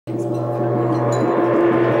Good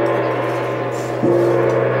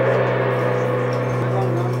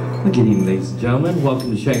evening, ladies and gentlemen.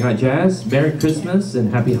 Welcome to Shanghai Jazz. Merry Christmas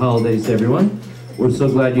and happy holidays to everyone. We're so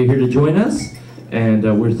glad you're here to join us, and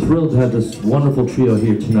we're thrilled to have this wonderful trio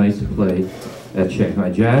here tonight to play at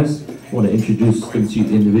Shanghai Jazz. I want to introduce them to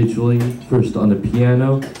you individually. First on the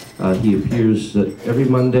piano, he appears every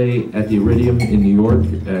Monday at the Iridium in New York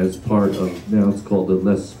as part of, now it's called the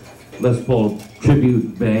Les Paul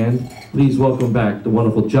Tribute Band. Please welcome back the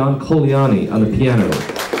wonderful John Colianni on the piano.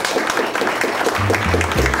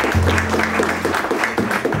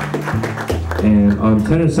 And on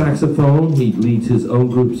tenor saxophone, he leads his own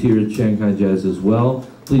groups here at Shanghai Jazz as well.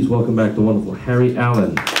 Please welcome back the wonderful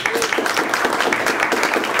Allan.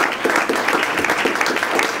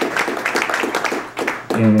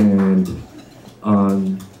 And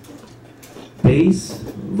on bass,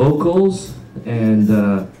 vocals,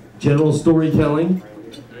 and general storytelling,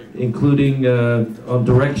 including on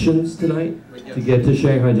directions tonight to get to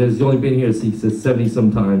Shanghai Jazz. He's only been here, he says, 70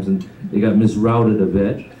 some times, and they got misrouted a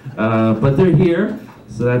bit. But they're here,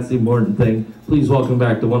 so that's the important thing. Please welcome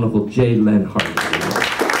back the wonderful Leonhart.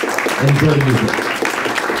 Enjoy the music.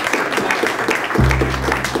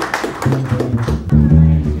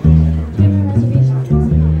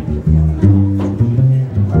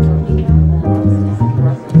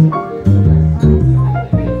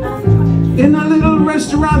 In a little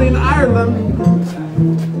restaurant in Ireland,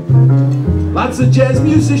 lots of jazz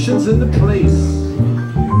musicians in the place.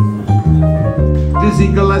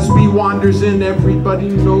 Dizzy Gillespie wanders in, everybody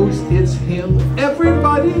knows it's him.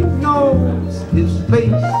 Everybody knows his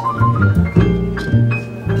face.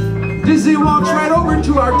 Dizzy walks right over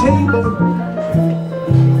to our table.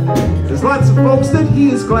 There's lots of folks that he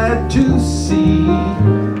is glad to see.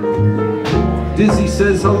 Dizzy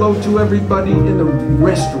says hello to everybody in the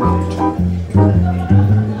restaurant,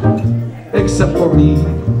 except for me.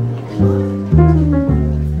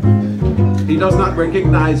 He does not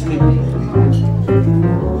recognize me.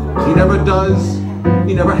 He never does,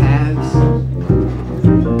 he never has.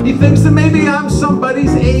 He thinks that maybe I'm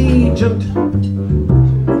somebody's agent,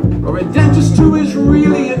 or a dentist who is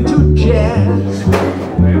really into jazz.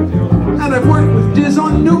 And I've worked with Diz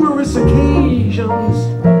on numerous occasions.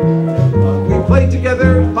 We played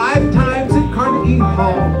together 5 times at Carnegie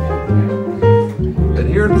Hall. But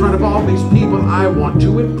here in front of all these people I want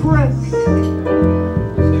to impress,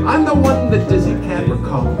 I'm the one that Dizzy can't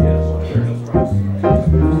recall.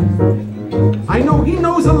 I know he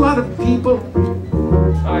knows a lot of people.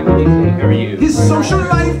 His social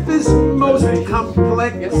life is most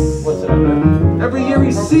complex. Every year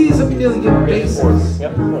he sees 1 million faces. The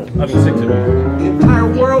entire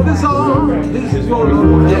world is on his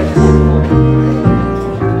Rolodex.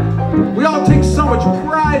 We all take so much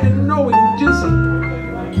pride in knowing Dizzy.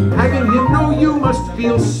 Having him know you must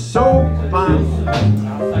feel so fine.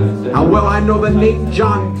 How well I know the name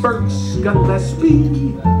John Burks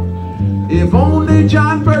Gillespie. If only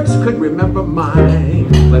John Burks could remember mine.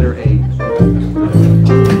 Letter A.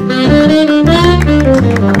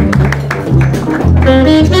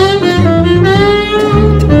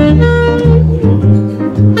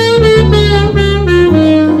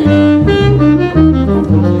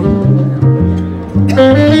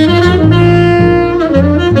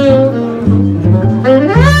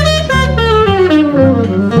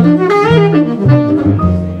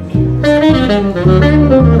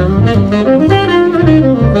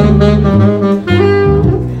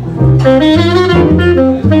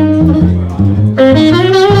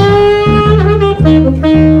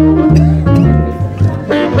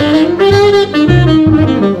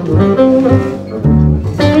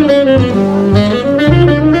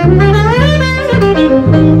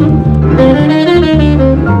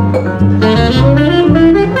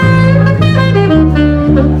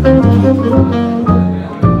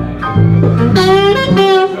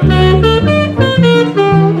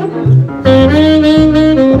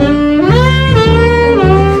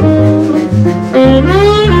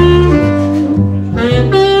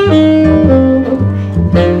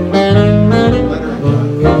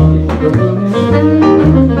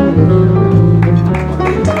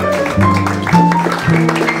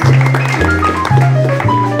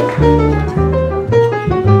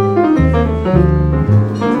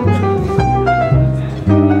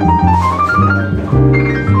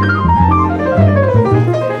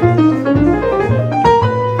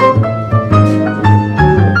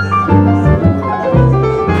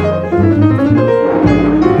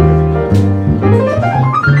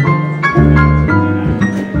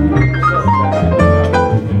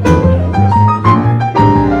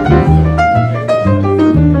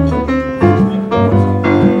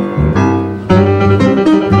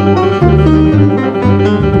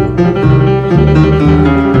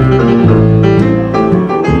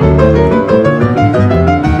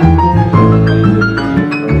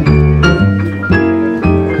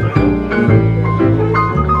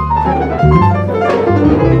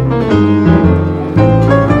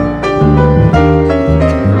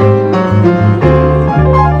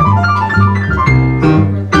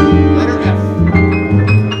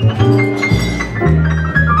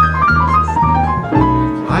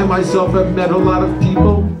 myself have met a lot of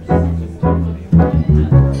people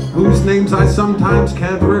whose names I sometimes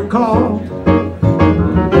can't recall,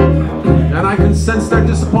 and I can sense their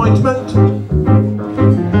disappointment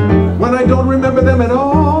when I don't remember them at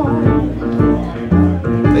all.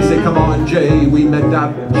 They say, come on Jay, we met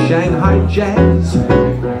at Shanghai Jazz.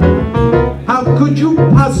 How could you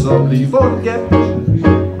possibly forget?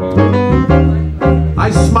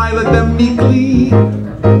 I smile at them meekly.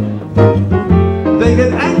 They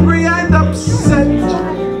get angry and upset.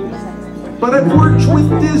 But I've worked with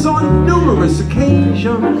Diz on numerous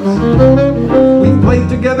occasions. We've played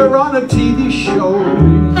together on a TV show.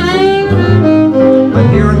 But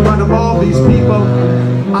here in front of all these people,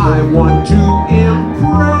 I want to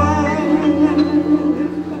impress.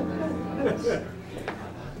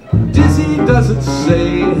 Dizzy doesn't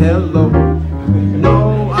say hello.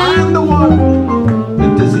 No, I'm the one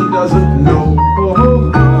that Dizzy doesn't know.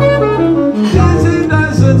 Oh, Dizzy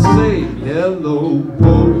doesn't say hello.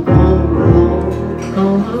 Oh,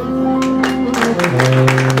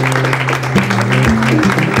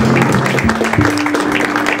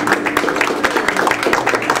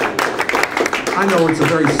 I know it's a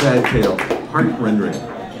very sad tale, heart-rending,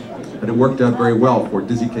 but it worked out very well for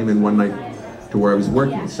Dizzy came in one night to where I was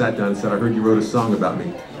working and sat down and said, I heard you wrote a song about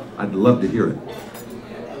me. I'd love to hear it.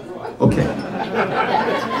 Okay.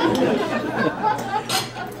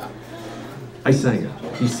 I sang it.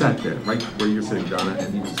 He sat there, right where you're sitting, Donna,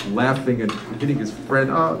 and he was laughing and hitting his friend,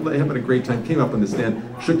 having a great time, came up on the stand,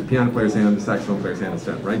 shook the piano player's hand, the saxophone player's hand, and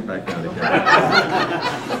sat right back down again.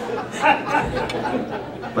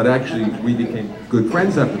 But actually, we became good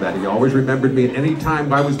friends after that. He always remembered me, and any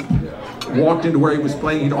time I walked into where he was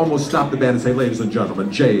playing, he'd almost stop the band and say, ladies and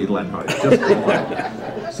gentlemen, Jay Leonhart.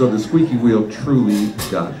 Just so the squeaky wheel truly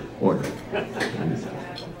got ordered.